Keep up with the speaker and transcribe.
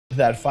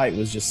that fight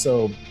was just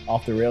so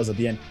off the rails at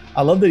the end.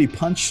 I love that he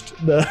punched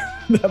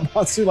that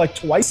monster like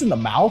twice in the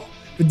mouth,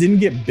 but didn't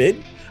get bit.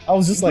 I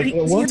was just like,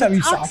 one time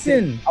he shot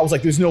him, I was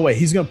like, there's no way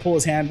he's gonna pull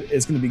his hand,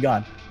 it's gonna be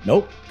gone.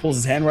 Nope, pulls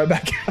his hand right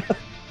back out.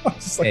 I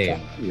was just like,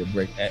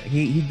 hey,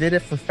 he did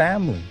it for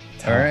family.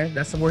 All right,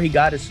 that's where he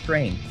got his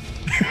strength.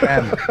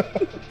 Family.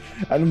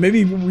 And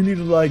maybe we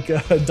needed like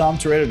Dom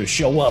Toretto to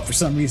show up for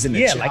some reason.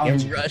 Yeah, like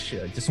in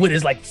Russia, just with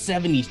his like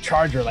 70s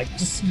Charger, like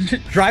just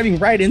driving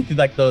right into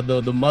like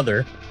the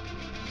mother.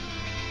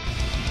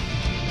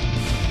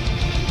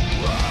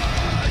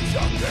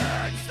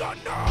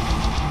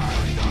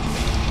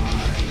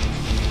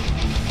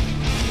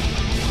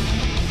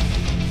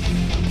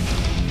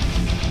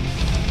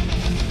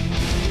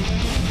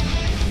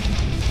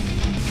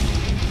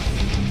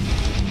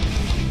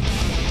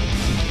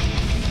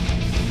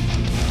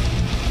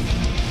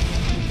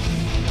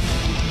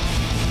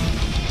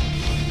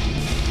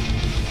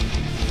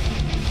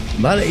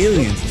 A lot of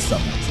aliens this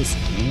summer. Just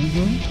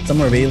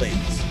summer of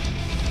aliens.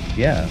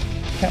 Yeah.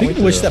 Speaking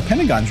of which, that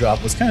Pentagon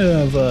drop was kind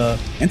of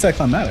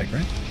anticlimactic,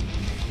 right?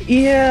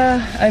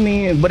 Yeah, I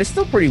mean, but it's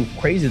still pretty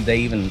crazy that they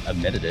even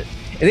admitted it.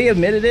 They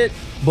admitted it,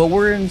 but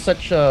we're in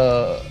such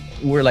a...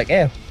 We're like,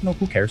 no,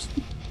 who cares?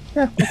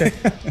 Yeah, okay.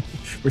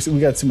 We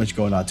got too much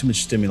going on, too much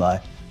stimuli.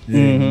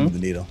 Move the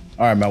needle.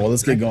 All right, man, well,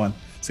 let's get going.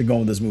 Let's get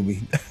going with this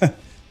movie.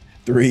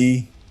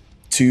 3,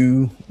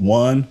 2,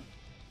 1...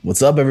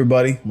 What's up,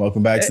 everybody?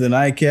 Welcome back to the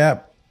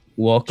Nightcap.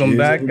 Welcome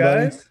back,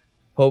 guys.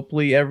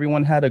 Hopefully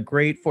everyone had a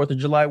great 4th of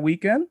July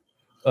weekend.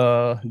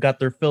 Got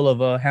their fill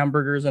of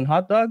hamburgers and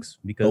hot dogs.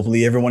 Because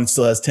hopefully everyone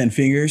still has 10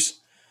 fingers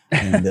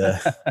and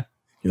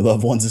your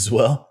loved ones as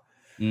well.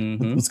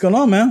 What's going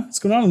on, man? What's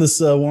going on in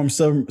this warm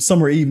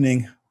summer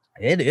evening?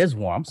 It is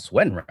warm. I'm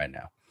sweating right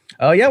now.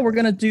 Yeah, we're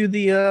going to do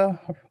the...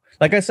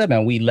 like I said,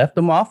 man, we left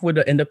them off with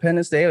the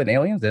Independence Day and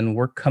Aliens, and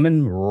we're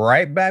coming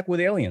right back with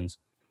Aliens.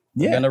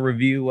 We're going to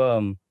review...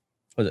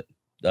 was it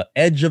the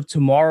Edge of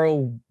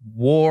Tomorrow,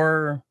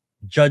 War,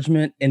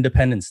 Judgment,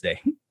 Independence Day?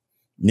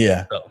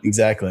 Yeah,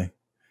 exactly.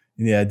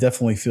 Yeah, it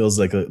definitely feels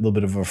like a little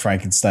bit of a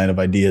Frankenstein of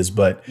ideas.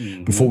 But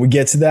before we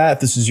get to that, if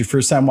this is your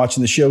first time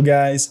watching the show,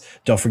 guys,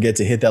 don't forget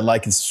to hit that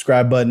like and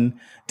subscribe button.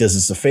 Does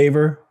us a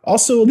favor.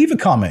 Also, leave a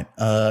comment.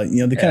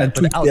 They kind of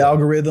tweak the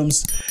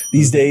algorithms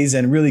these days,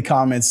 and really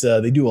comments,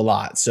 they do a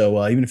lot.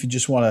 So even if you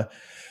just want to,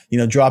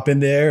 drop in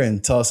there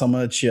and tell us how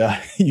much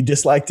you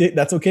disliked it,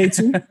 that's okay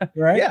too,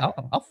 right? Yeah,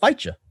 I'll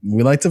fight you.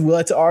 We like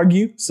to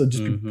argue, so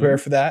just be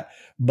prepared for that.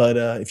 But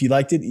if you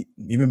liked it,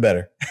 even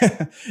better.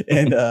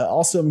 And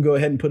also, I'm going to go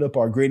ahead and put up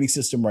our grading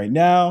system right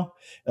now,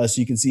 so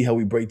you can see how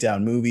we break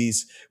down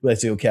movies. We like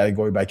to go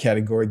category by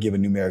category, give a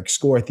numeric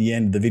score at the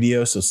end of the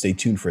video, so stay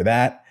tuned for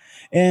that.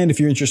 And if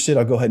you're interested,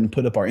 I'll go ahead and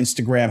put up our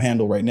Instagram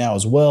handle right now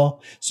as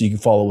well, so you can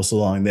follow us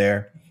along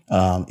there,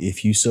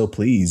 if you so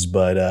please.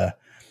 But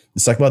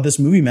let's talk about this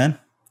movie, man.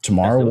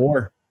 Tomorrow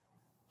War.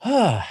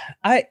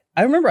 I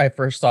remember I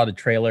first saw the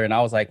trailer and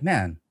I was like,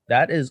 man,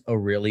 that is a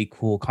really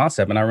cool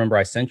concept. And I remember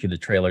I sent you the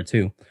trailer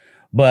too.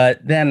 But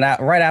then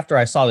right after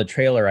I saw the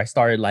trailer, I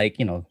started like,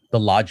 the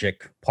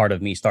logic part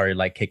of me started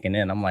like kicking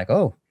in. I'm like,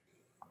 oh,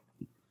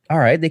 all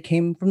right, they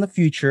came from the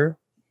future.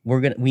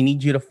 We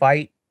need you to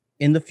fight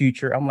in the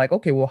future. I'm like,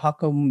 okay, well, how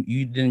come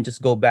you didn't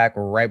just go back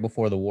right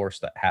before the war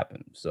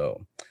happened?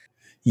 So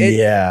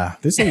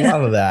there's a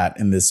lot of that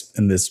in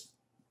this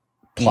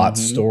plot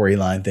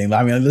storyline thing.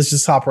 I mean, let's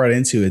just hop right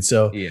into it.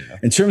 So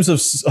in terms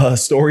of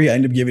story, I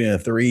end up giving it a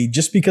 3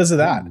 just because of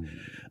that.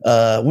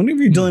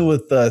 Whenever you're dealing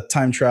with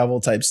time travel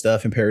type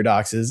stuff and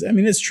paradoxes, I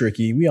mean, it's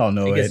tricky. We all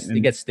know it.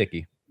 It gets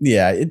sticky.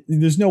 Yeah,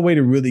 there's no way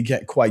to really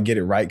quite get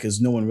it right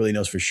because no one really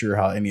knows for sure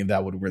how any of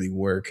that would really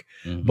work.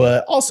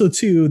 But also,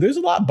 too, there's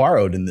a lot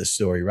borrowed in this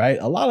story, right?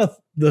 A lot of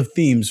the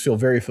themes feel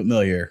very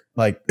familiar.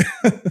 Like...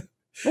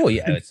 Oh,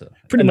 yeah, it's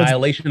pretty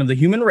annihilation of the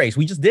human race.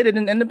 We just did it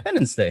in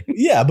Independence Day.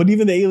 Yeah, but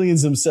even the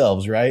aliens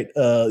themselves, right?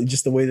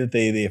 Just the way that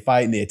they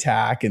fight and they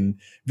attack, and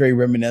very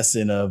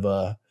reminiscent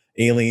of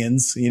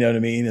Aliens, you know what I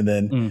mean? And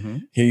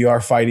then here you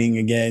are fighting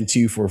again,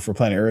 too, for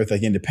planet Earth,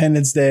 like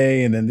Independence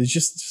Day. And then there's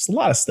just a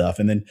lot of stuff.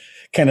 And then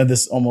kind of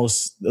this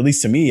almost, at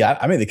least to me,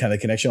 I made the kind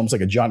of connection, almost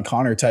like a John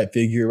Connor type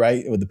figure,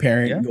 right? With the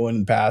parent going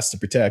in the past to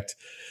protect,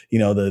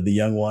 the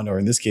young one, or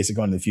in this case,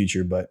 going in the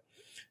future. But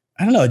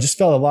I don't know, it just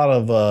felt a lot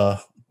of...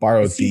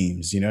 borrowed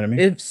themes, you know what I mean?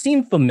 It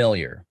seemed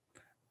familiar,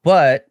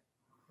 but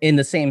in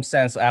the same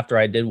sense, after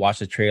I did watch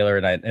the trailer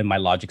and my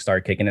logic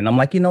started kicking in, I'm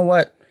like, you know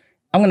what?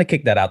 I'm going to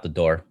kick that out the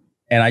door,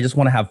 and I just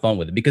want to have fun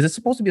with it because it's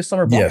supposed to be a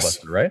summer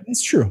blockbuster, right?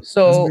 That's true.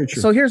 So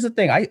here's the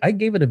thing. I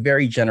gave it a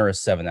very generous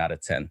 7 out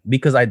of 10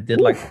 because I did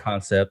like the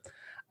concept.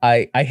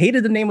 I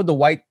hated the name of the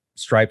white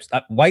spikes.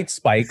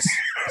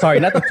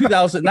 Sorry, not the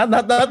 2000, not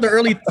the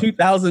early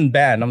 2000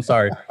 band. I'm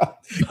sorry.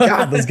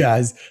 God, those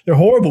guys, they're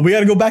horrible. We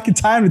got to go back in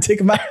time to take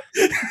them out.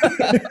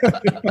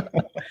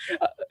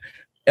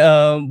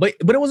 But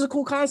it was a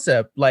cool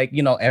concept. Like,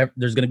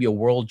 there's going to be a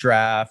world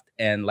draft,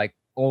 and like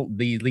all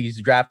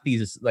these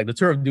draftees, like the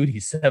tour of duty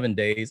is 7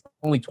 days,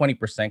 only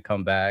 20%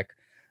 come back.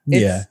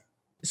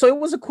 So it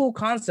was a cool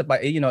concept.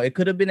 But it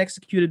could have been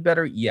executed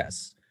better.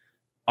 Yes.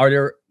 Are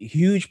there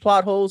huge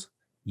plot holes?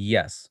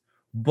 Yes.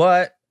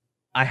 But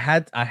I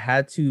had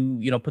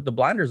to, put the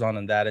blinders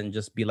on that and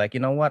just be like, you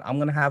know what? I'm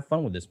gonna have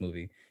fun with this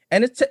movie.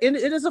 And it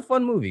is a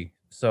fun movie.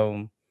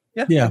 So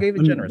yeah, I Yeah, gave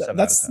it generous 7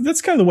 out of 10.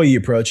 That's kind of the way you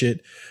approach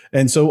it,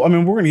 and so I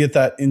mean we're going to get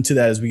that into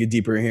that as we get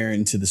deeper here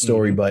into the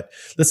story. But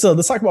let's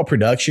talk about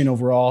production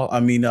overall.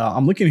 I mean,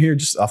 I'm looking here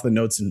just off the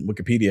notes in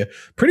Wikipedia.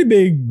 Pretty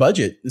big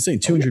budget. It's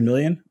saying 200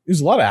 million.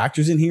 There's a lot of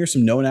actors in here,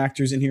 some known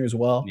actors in here as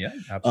well. Yeah,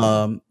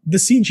 absolutely. The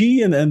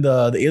CG and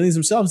the aliens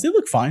themselves, they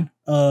look fine.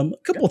 A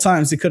couple of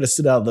times they could have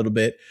stood out a little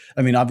bit.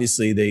 I mean,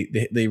 obviously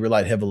they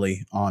relied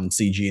heavily on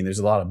CG, and there's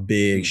a lot of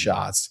big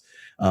shots.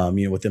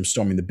 With them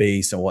storming the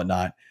base and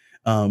whatnot.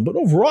 But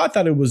overall, I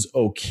thought it was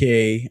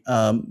okay.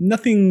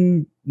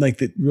 Nothing like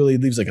that really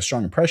leaves like a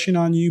strong impression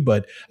on you,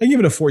 but I give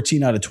it a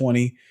 14 out of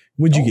 20.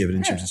 What'd you give it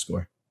in terms of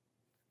score?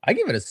 I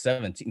give it a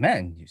 17.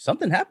 Man,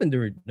 something happened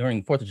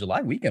during 4th of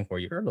July weekend for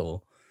you. You're a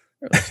little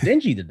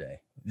stingy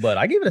today, but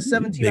I give it a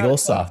 17. Big old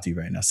softy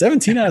right now.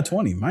 17 out of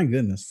 20. My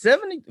goodness.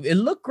 70. It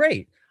looked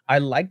great. I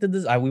like the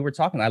design. We were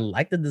talking. I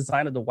like the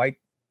design of the white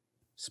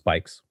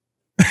spikes.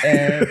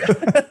 And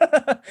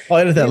I'll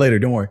edit that later.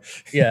 Don't worry.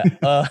 Yeah.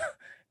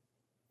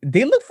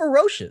 They look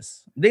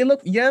ferocious. They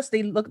look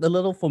a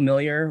little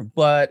familiar,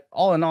 but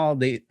all in all,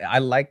 I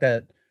like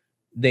that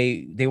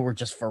they were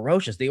just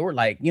ferocious. They were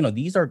like,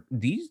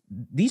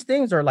 these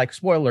things are like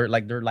spoiler,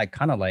 like they're like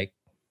kind of like,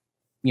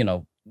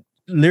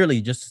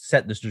 literally just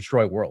set this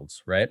destroy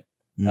worlds, right?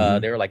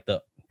 They were like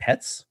the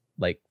pets,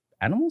 like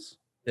animals.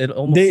 It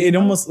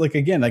almost like,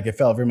 again, like it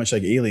felt very much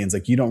like aliens.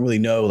 Like you don't really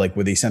know, like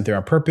were they sent there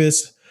on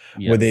purpose?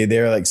 Yeah. Were they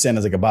there like sent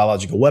as like a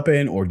biological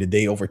weapon, or did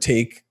they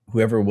overtake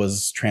whoever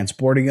was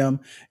transporting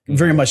them?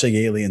 Very much like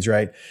aliens,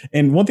 right?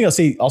 And one thing I'll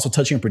say, also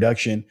touching on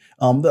production,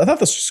 I thought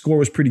the score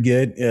was pretty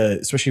good,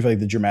 especially for like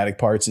the dramatic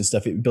parts and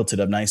stuff. It built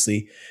it up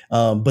nicely.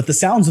 But the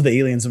sounds of the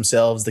aliens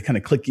themselves, the kind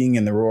of clicking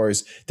and the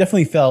roars,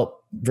 definitely felt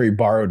very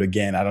borrowed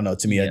again. I don't know.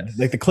 To me,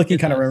 like the clicking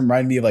kind of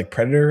reminded me of like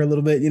Predator a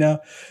little bit, and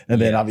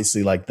then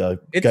obviously like the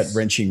gut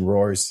wrenching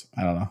roars.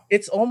 I don't know.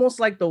 It's almost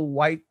like the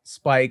white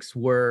spikes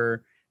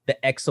were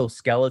the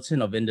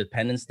exoskeleton of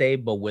Independence Day,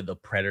 but with a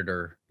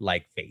Predator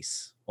like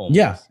face. Almost.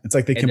 Yeah, it's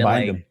like they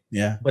combined them.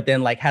 Yeah, but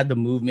then like had the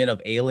movement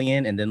of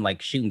Alien, and then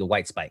like shooting the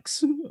white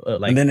spikes.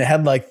 And then it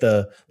had like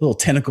the little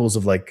tentacles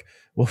of like,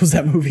 what was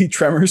that movie?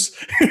 Tremors.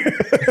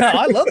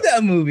 I love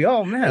that movie.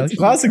 Oh man, it's a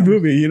classic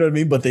movie. You know what I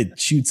mean? But it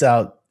shoots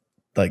out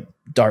like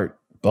dart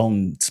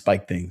bone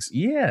spike things.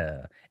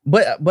 Yeah.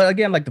 But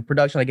again, like the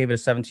production, I gave it a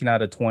 17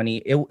 out of 20.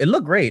 It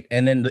looked great,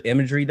 and then the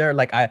imagery there,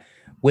 like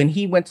when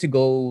he went to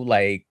go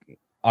like.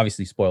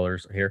 Obviously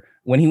spoilers here.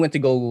 When he went to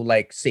go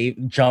like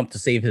jump to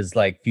save his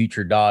like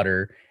future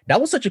daughter, that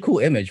was such a cool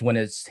image when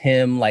it's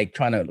him like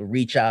trying to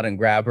reach out and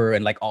grab her,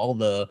 and like all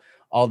the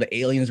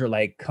aliens are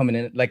like coming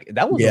in. Like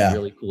that was a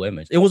really cool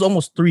image. It was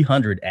almost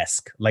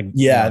 300-esque. Like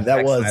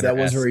that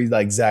was very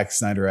like Zack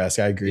Snyder-esque.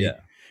 I agree. Yeah.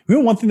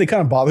 One thing that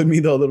kind of bothered me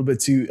though a little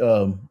bit too,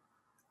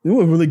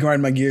 what really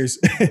grind my gears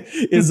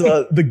is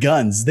the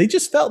guns. They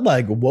just felt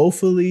like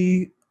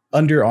woefully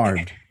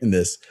underarmed in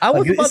this. I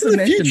was about to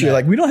mention future.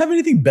 Like we don't have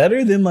anything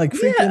better than like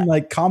freaking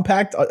like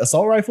compact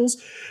assault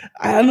rifles.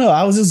 I don't know.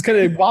 I was just kind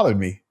of bothered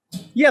me.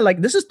 Yeah,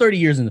 like this is 30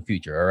 years in the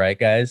future, all right,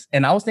 guys.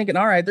 And I was thinking,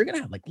 all right, they're gonna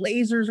have like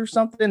lasers or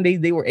something.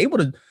 They were able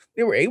to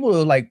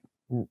like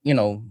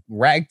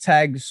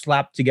ragtag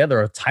slap together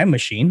a time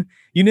machine.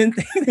 You didn't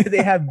think that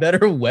they have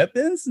better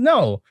weapons?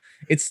 No,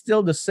 it's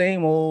still the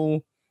same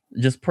old.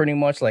 Just pretty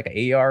much like an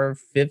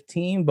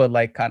AR-15, but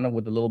like kind of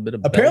with a little bit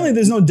of. Apparently,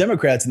 there's no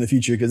Democrats in the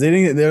future because they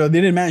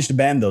didn't manage to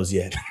ban those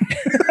yet.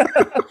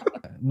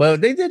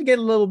 But they did get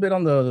a little bit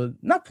on the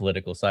not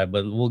political side,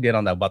 but we'll get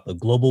on that about the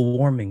global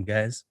warming,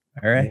 guys.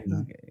 All right,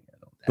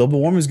 global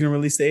warming is going to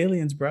release the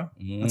aliens, bro.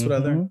 That's what I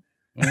learned.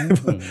 I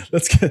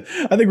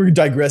think we're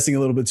digressing a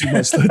little bit too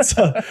much.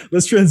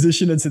 Let's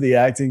transition into the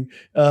acting.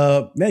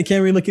 Man,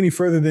 can't really look any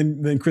further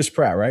than Chris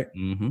Pratt, right?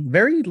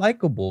 Very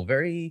likable.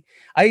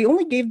 I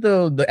only gave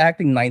the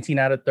acting 19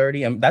 out of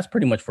 30, and that's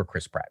pretty much for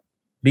Chris Pratt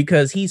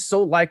because he's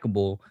so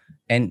likable,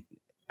 and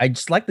I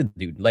just like the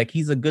dude. Like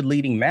he's a good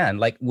leading man,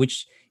 like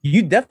which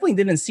you definitely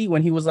didn't see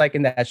when he was like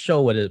in that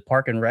show with a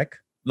Park and Rec.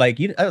 Like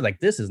I was like,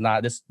 this is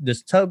not this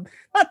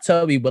not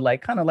tubby, but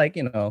like kind of like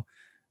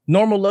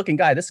normal looking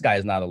guy. This guy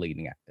is not a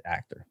leading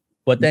actor,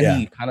 but then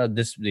he kind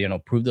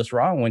of proved us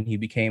wrong when he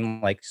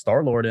became like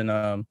Star-Lord in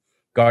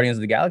Guardians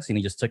of the Galaxy, and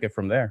he just took it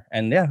from there.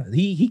 And yeah,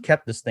 he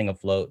kept this thing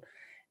afloat.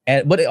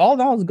 But all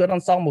in all, it was a good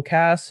ensemble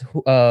cast.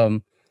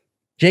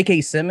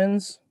 J.K.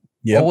 Simmons,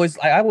 I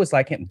always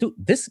like him. Dude,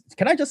 this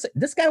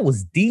guy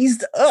was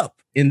deezed up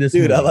in this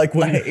movie. I like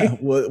when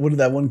what did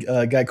that one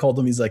guy called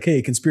him? He's like,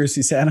 hey,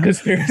 conspiracy Santa.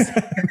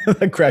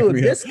 That cracked me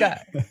up. This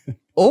guy,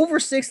 over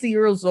 60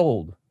 years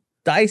old,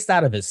 diced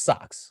out of his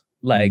socks.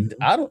 Like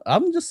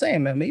I'm just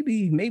saying, man,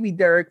 maybe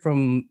Derek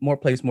from More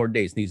Place More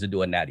Dates needs to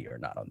do a natty or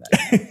not on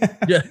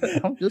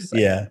that. I'm just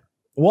saying. Yeah.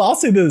 Well, I'll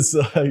say this,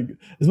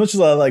 as much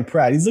as I like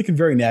Pratt, he's looking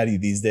very natty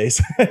these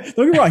days. Don't get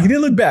me wrong, he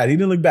didn't look bad.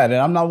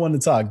 And I'm not one to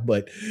talk,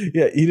 but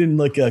yeah, he didn't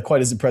look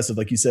quite as impressive,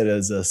 like you said,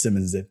 as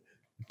Simmons did.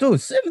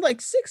 dude,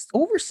 like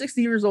over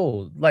 60 years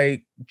old,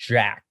 like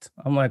jacked.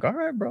 I'm like, all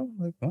right, bro.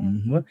 Like,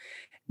 what?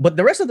 But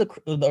the rest of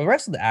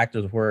the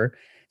actors were,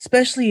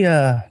 especially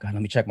God, let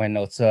me check my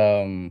notes.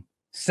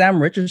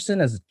 Sam Richardson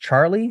as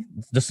Charlie,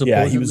 the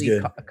Yeah, he was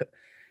supposedly good.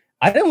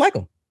 I didn't like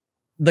him.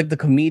 Like the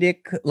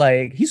comedic,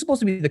 like he's supposed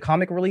to be the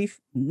comic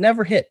relief,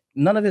 never hit.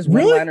 None of his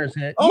Really? one-liners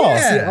hit. Oh,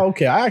 see, Yeah,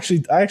 okay. I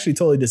actually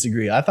totally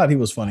disagree. I thought he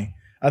was funny.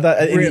 I thought,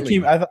 and he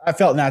came. really. I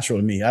felt natural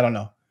to me. I don't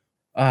know.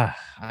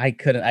 I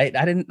couldn't. I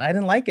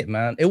didn't like it,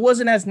 man. It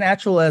wasn't as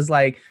natural as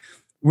like.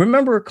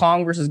 Remember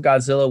Kong versus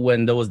Godzilla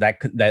when there was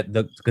that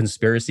the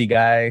conspiracy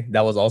guy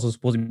that was also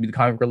supposed to be the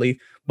comic relief,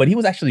 but he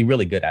was actually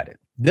really good at it.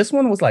 This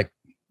one was like,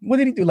 what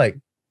did he do? Like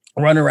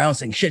run around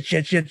saying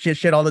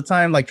shit all the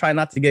time, like try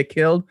not to get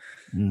killed.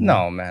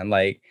 No, man.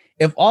 Like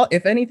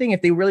if anything,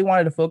 if they really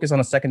wanted to focus on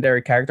a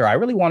secondary character, I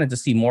really wanted to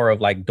see more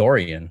of like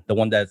Dorian, the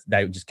one that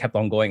just kept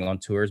on going on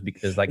tours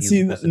because like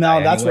See, now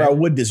that's where I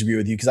would disagree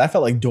with you because I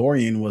felt like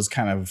Dorian was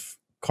kind of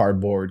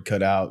cardboard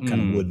cut out,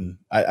 kind of wooden.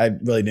 I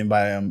really didn't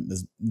buy him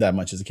that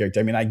much as a character.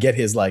 I mean, I get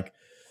his like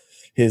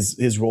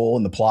his role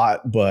in the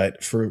plot,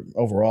 but for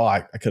overall,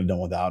 I could have done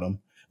without him.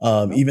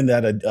 Even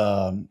that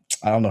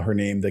I don't know her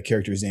name, the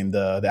character's name,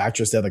 the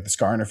actress that had like the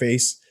scar on her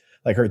face,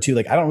 like her too.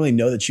 Like I don't really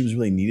know that she was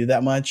really needed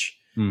that much.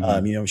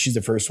 She's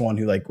the first one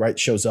who like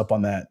shows up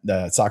on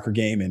that soccer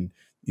game and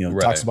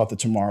talks about the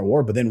Tomorrow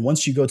War. But then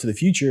once you go to the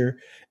future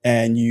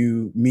and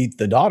you meet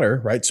the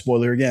daughter, right?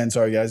 Spoiler again,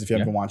 sorry guys if you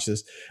haven't watched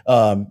this.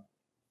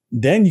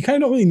 Then you kind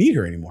of don't really need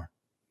her anymore.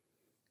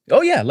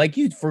 Oh yeah, like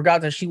you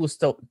forgot that she was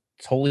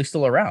totally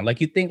still around.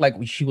 Like you think like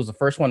she was the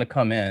first one to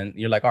come in.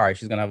 You're like, all right,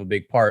 she's gonna have a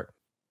big part.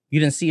 You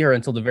didn't see her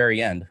until the very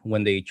end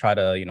when they try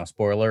to,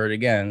 spoiler it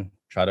again,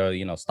 try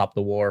to, stop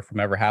the war from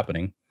ever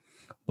happening.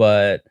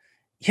 But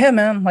yeah,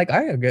 man, like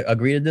I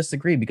agree to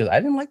disagree because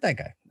I didn't like that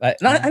guy.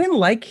 I didn't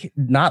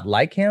not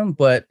like him,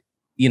 but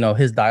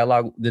his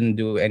dialogue didn't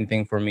do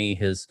anything for me.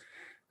 His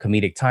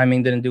comedic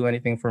timing didn't do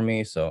anything for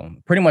me. So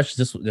pretty much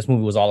this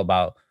movie was all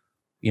about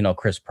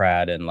Chris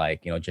Pratt and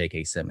like,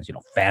 J.K. Simmons,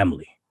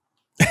 family.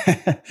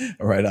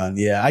 Right on.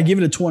 Yeah, I give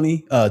it a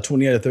 20 out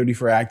of 30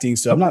 for acting.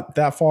 So I'm not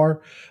that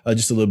far,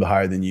 just a little bit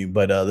higher than you.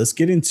 But let's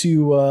get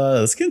into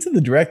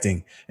the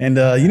directing. And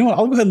you know what?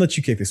 I'll go ahead and let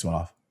you kick this one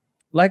off.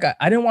 Like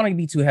I didn't want to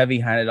be too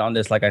heavy-handed on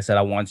this. Like I said,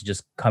 I wanted to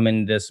just come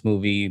in this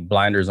movie,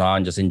 blinders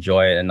on, just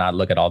enjoy it and not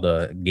look at all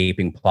the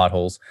gaping plot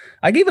holes.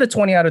 I gave it a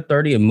 20 out of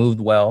 30. It moved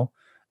well.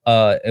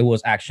 It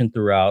was action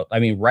throughout. I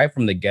mean, right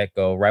from the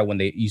get-go, right when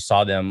you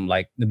saw them,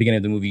 like the beginning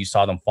of the movie, you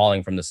saw them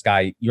falling from the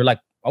sky. You're like,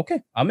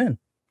 okay, I'm in.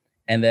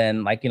 And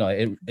then like,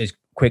 it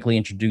quickly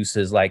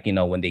introduces like,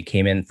 when they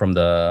came in from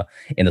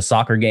in the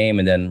soccer game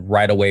and then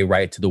right away,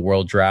 right to the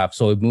world draft.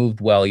 So it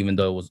moved well, even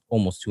though it was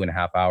almost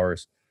 2.5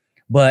 hours.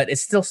 But it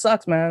still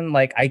sucks, man.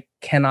 Like I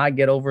cannot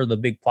get over the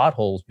big plot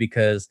holes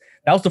because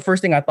that was the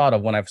first thing I thought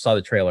of when I saw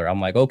the trailer.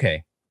 I'm like,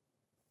 okay,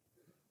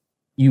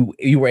 you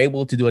were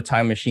able to do a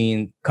time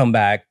machine, come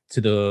back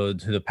to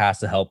the past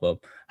to help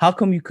up. How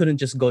come you couldn't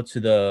just go to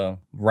the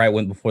right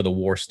when before the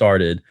war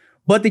started?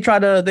 But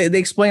they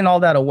explain all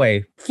that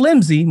away.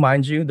 Flimsy,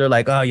 mind you. They're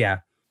like, oh yeah,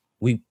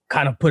 we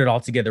kind of put it all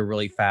together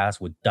really fast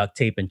with duct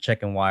tape and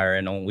chicken wire,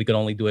 and we could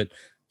only do it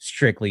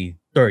strictly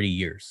 30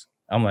 years.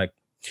 I'm like,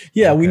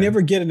 yeah, okay. We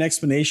never get an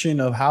explanation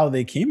of how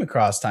they came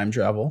across time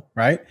travel,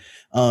 right?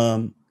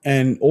 Or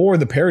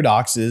the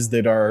paradoxes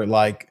that are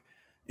like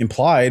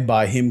implied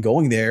by him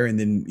going there and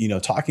then,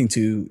 talking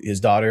to his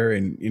daughter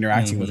and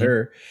interacting with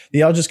her.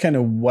 They all just kind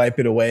of wipe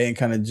it away and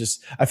kind of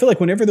just, I feel like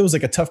whenever there was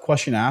like a tough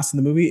question asked in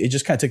the movie, it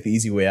just kind of took the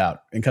easy way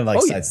out and kind of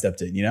like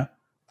sidestepped it,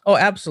 Oh,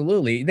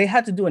 absolutely. They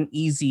had to do an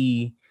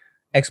easy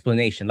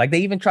explanation. Like they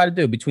even tried to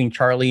do it between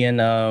Charlie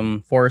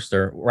and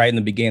Forrester right in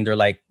the beginning. They're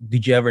like,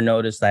 did you ever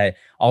notice that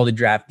all the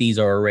draftees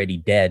are already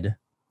dead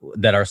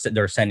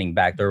they're sending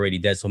back? They're already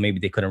dead. So maybe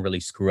they couldn't really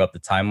screw up the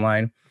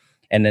timeline.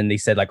 And then they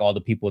said like all the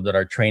people that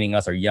are training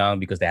us are young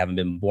because they haven't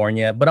been born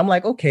yet. But I'm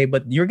like, okay,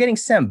 but you're getting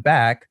sent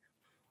back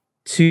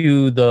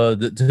to to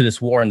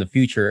this war in the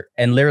future.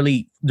 And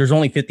literally there's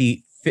only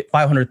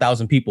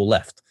 500,000 people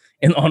left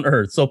on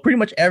Earth. So pretty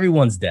much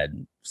everyone's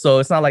dead. So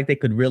it's not like they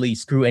could really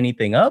screw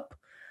anything up.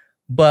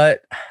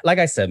 But like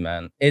I said,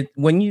 man,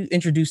 when you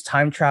introduce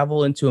time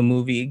travel into a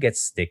movie, it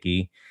gets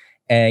sticky.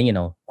 And,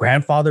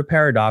 grandfather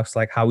paradox,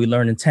 like how we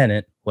learned in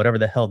Tenet, whatever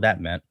the hell that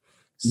meant.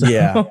 So,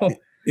 yeah.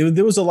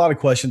 There was a lot of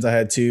questions I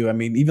had too. I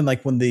mean, even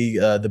like when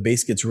the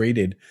base gets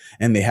raided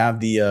and they have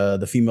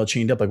the female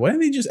chained up, like why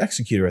didn't they just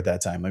execute her at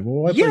that time? Like,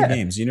 well, why play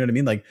games? You know what I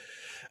mean? Like,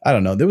 I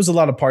don't know. There was a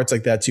lot of parts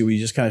like that too, where you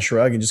just kind of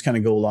shrug and just kind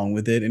of go along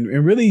with it. And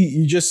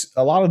really,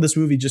 a lot of this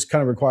movie just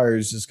kind of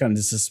requires just kind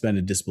of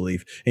suspended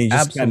disbelief. And you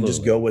just kind of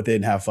just go with it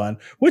and have fun,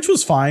 which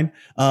was fine.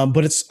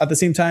 But it's at the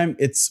same time,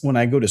 it's when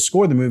I go to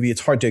score the movie, it's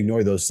hard to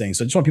ignore those things.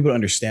 So I just want people to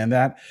understand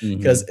that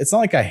because it's not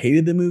like I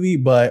hated the movie,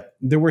 but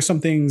there were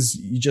some things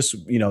you just,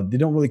 they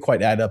don't really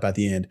quite add up at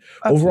the end.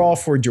 Absolutely. Overall,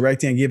 for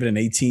directing, I give it an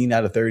 18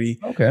 out of 30.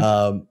 Okay.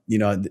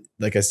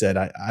 Like I said,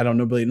 I don't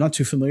know, really, I'm not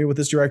too familiar with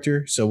this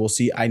director. So we'll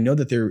see. I know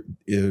that there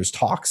there's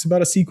talks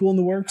about a sequel in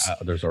the works.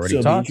 There's already so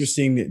it'll be talks.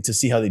 interesting to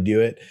see how they do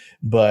it.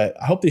 But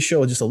I hope they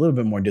show just a little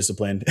bit more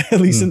discipline,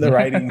 at least in the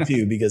writing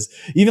too, because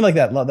even like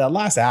that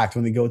last act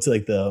when they go to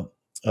like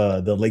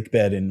the lake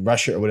bed in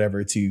Russia or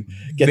whatever to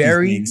get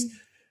these things.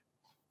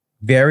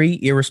 Very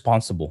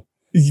irresponsible.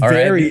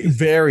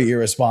 Very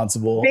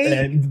irresponsible.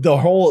 And the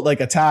whole like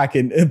attack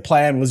and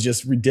plan was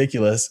just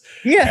ridiculous.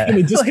 Yeah. And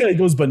it just kind of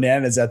goes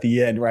bananas at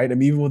the end, right? I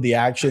mean, even with the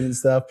action and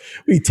stuff,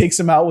 when he takes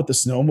him out with the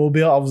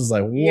snowmobile, I was just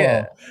like, whoa.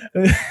 Yeah.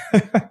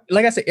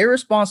 Like I said,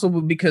 irresponsible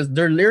because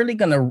they're literally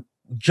going to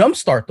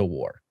jumpstart the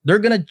war. They're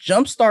going to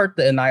jumpstart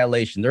the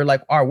annihilation. They're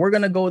like, all right, we're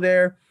going to go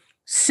there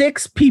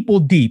 6 people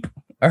deep.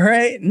 All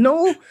right.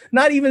 No,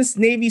 not even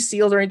Navy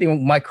SEALs or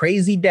anything. My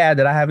crazy dad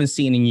that I haven't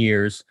seen in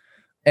years.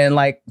 And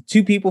like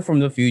 2 people from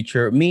the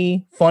future,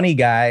 me, funny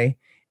guy,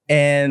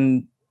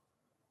 and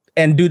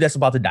dude that's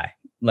about to die.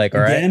 Like,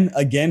 all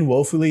again,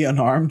 woefully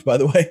unarmed, by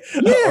the way,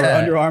 or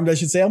underarmed, I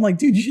should say. I'm like,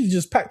 dude, you should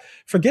just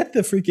forget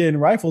the freaking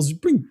rifles.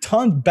 Bring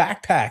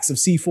backpacks of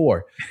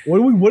C4. What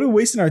are we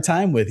wasting our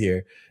time with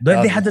here?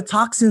 But they had the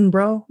toxin,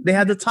 bro. They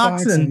had the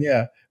toxin.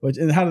 Yeah.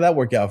 And how did that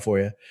work out for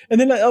you? And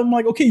then I'm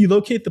like, okay, you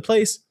locate the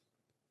place,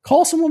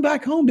 call someone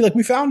back home, be like,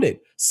 we found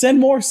it.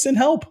 Send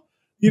help.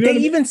 You know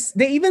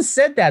they even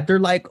said that. They're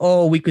like,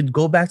 oh, we could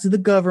go back to the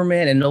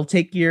government and it'll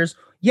take years.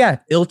 Yeah,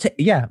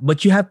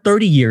 but you have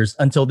 30 years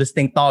until this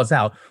thing thaws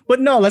out. But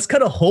no, let's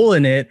cut a hole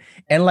in it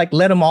and like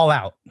let them all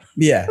out.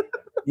 Yeah,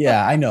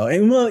 I know.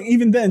 And well,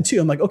 even then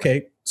too, I'm like,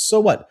 okay, so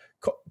what?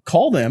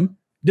 Call them.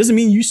 Doesn't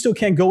mean you still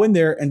can't go in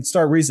there and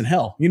start raising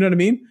hell. You know what I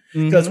mean?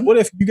 Because what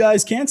if you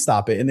guys can't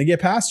stop it and they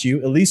get past you?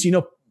 At least you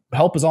know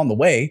help is on the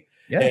way.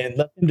 Yeah. And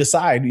let them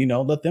decide,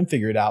 let them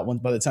figure it out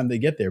by the time they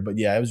get there. But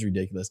yeah, it was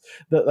ridiculous.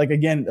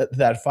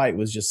 That fight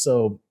was just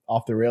so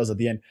off the rails at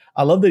the end.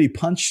 I love that he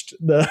punched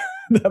that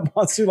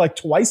monster like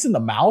twice in the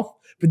mouth,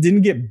 but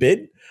didn't get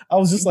bit. I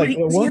was just like,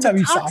 one time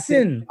he shot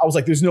him, I was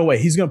like, there's no way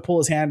he's going to pull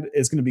his hand.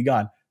 It's going to be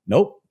gone.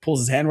 Nope.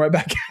 Pulls his hand right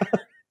back out.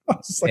 I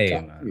was just like,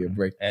 give me a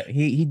break.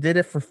 He did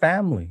it for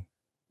family.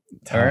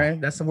 All right.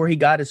 That's where he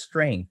got his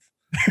strength.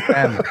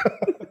 Family.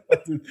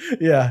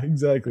 Yeah,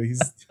 exactly.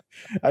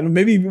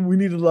 Maybe we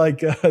needed like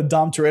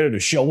Dom Toretto to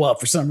show up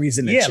for some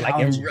reason. Yeah, like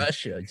in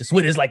Russia, just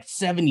with his like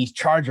 70s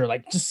Charger,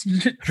 like just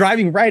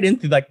driving right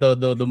into like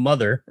the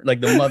mother,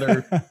 like the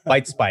mother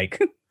fight spike.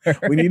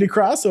 We need a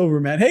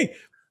crossover, man. Hey,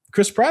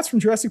 Chris Pratt's from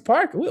Jurassic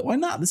Park. Why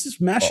not? Let's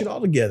just mash it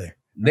all together.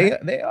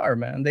 They are,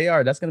 man. They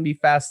are. That's going to be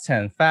Fast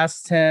 10.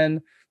 Fast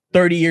 10,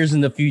 30 years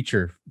in the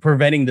future,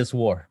 preventing this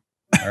war.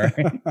 All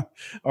right.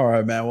 All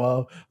right, man.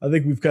 Well, I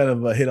think we've kind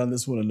of hit on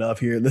this one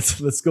enough here.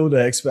 Let's go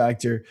to X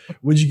Factor.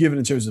 What'd you give it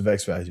in terms of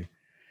X Factor?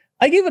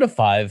 I gave it a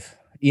 5.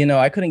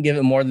 I couldn't give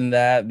it more than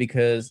that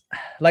because,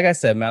 like I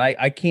said, man,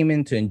 I came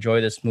in to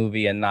enjoy this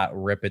movie and not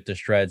rip it to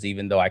shreds,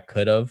 even though I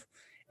could have.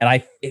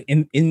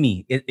 And in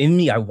me,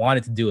 I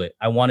wanted to do it.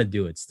 I want to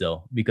do it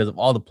still because of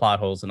all the plot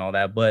holes and all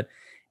that. But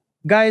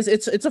guys,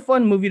 it's a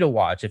fun movie to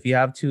watch. If you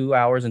have 2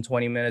 hours and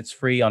 20 minutes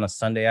free on a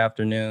Sunday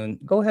afternoon,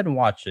 go ahead and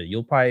watch it.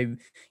 You'll probably,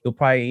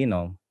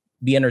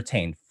 be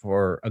entertained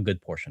for a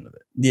good portion of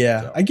it.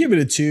 Yeah, so I give it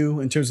a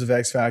 2 in terms of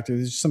X Factor.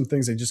 There's some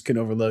things I just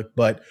couldn't overlook,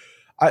 but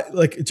I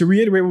like to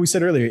reiterate what we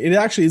said earlier. It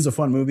actually is a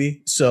fun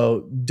movie,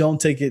 so don't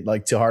take it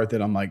like to heart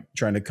that I'm like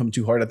trying to come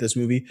too hard at this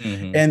movie.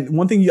 And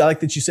one thing I like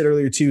that you said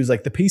earlier too is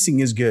like the pacing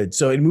is good,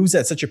 so it moves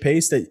at such a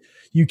pace that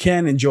you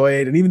can enjoy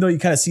it. And even though you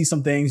kind of see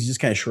some things, you just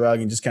kind of shrug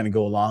and just kind of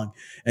go along,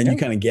 and you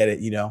kind of get it,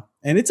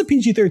 And it's a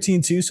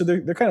PG-13 too, so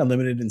they're kind of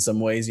limited in some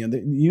ways. They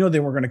weren't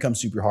going to come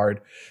super hard,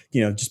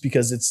 just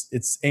because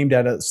it's aimed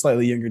at a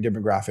slightly younger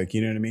demographic.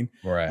 You know what I mean?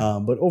 Right.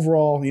 But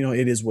overall,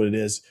 it is what it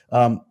is.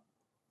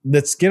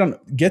 Let's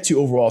get to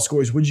overall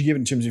scores. What'd you give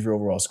it in terms of your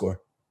overall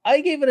score? I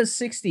gave it a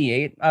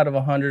 68 out of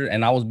 100,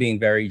 and I was being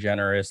very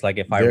generous. Like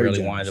if I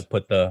really wanted to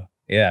put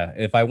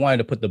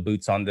the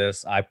boots on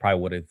this, I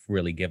probably would have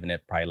really given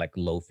it probably like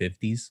low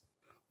 50s.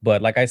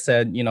 But like I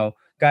said,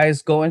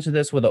 guys, go into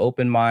this with an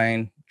open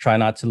mind. Try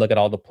not to look at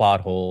all the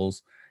plot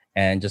holes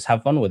and just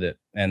have fun with it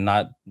and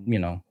not,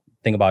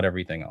 think about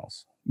everything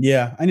else.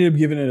 Yeah, I ended up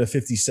giving it a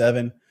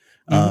 57.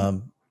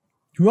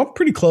 We're up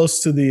pretty close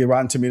to the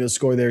Rotten Tomatoes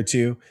score there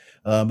too.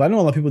 But I know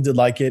a lot of people did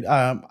like it.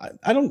 I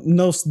don't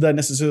know that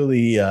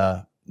necessarily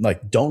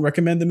don't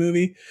recommend the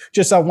movie.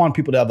 Just I want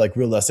people to have like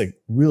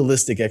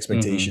realistic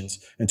expectations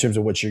in terms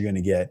of what you're going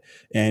to get.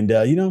 And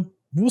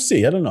we'll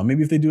see. I don't know.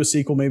 Maybe if they do a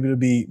sequel, maybe it'll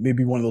be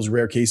one of those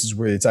rare cases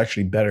where it's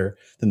actually better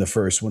than the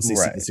first. Once they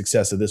see the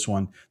success of this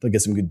one, they'll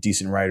get some good,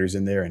 decent writers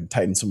in there and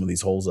tighten some of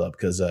these holes up.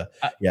 Because I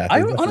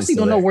honestly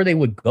don't know where they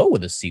would go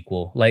with a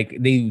sequel. Like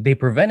they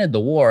prevented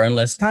the war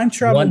unless time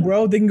travel,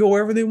 bro. They can go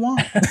wherever they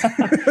want.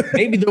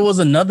 Maybe there was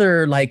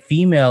another like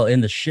female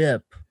in the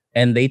ship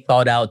and they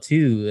thought out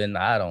too. And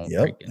I don't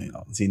freaking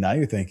know. See, now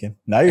you're thinking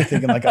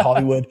like a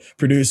Hollywood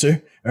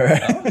producer. All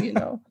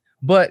right.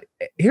 But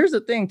here's the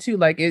thing too,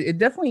 like I would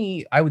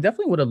definitely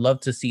would have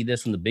loved to see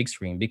this in the big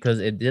screen because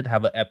it did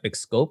have an epic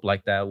scope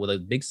like that with a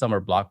big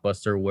summer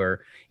blockbuster where,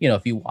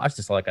 if you watch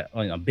this like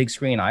on a big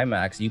screen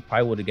IMAX, you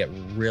probably would get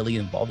really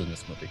involved in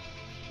this movie.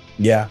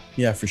 Yeah,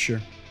 for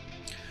sure.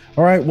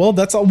 All right, well,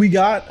 that's all we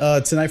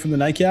got tonight from the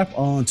Nightcap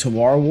on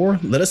Tomorrow War.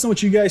 Let us know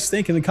what you guys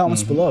think in the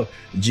comments below.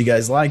 Did you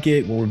guys like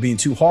it? Were we being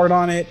too hard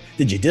on it?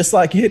 Did you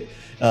dislike it?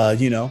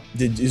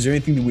 Is there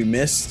anything that we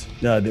missed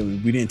that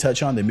we didn't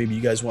touch on that maybe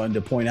you guys wanted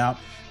to point out?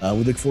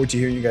 We look forward to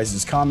hearing you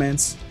guys'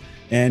 comments.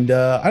 And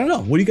I don't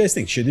know, what do you guys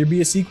think? Should there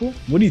be a sequel?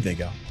 What do you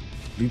think, Al?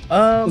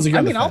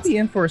 I mean, I'll be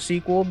in for a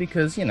sequel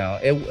because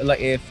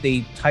if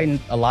they tighten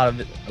a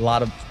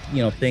lot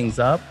of things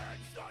up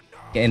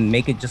and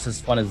make it just as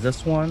fun as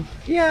this one,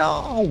 yeah,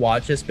 I'll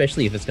watch it,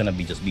 especially if it's gonna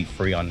be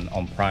free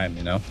on Prime,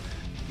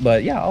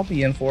 But yeah, I'll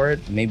be in for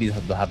it. Maybe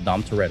they'll have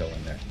Dom Toretto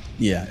in there.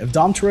 Yeah, if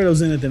Dom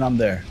Toretto's in it, then I'm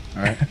there.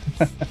 All right.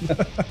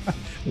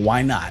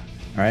 Why not?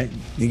 All right.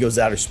 He goes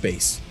outer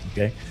space.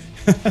 Okay.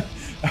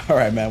 All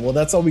right, man. Well,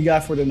 that's all we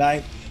got for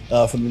tonight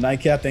from the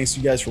Nightcap. Thanks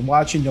you guys for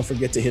watching. Don't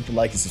forget to hit the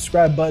like and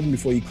subscribe button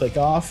before you click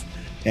off.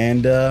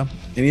 And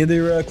any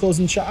other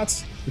closing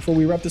shots before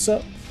we wrap this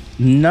up?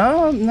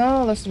 No,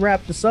 let's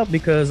wrap this up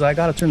because I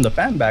gotta turn the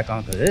fan back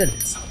on because it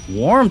is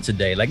warm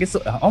today. Like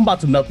I'm about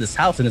to melt this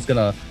house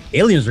and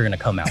aliens are gonna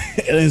come out.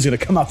 Aliens are gonna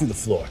come out through the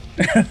floor.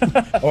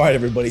 All right,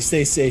 everybody,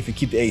 stay safe and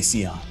keep the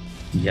AC on.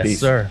 Yes, Peace.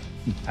 Sir.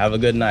 Have a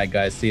good night,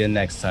 guys. See you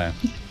next time.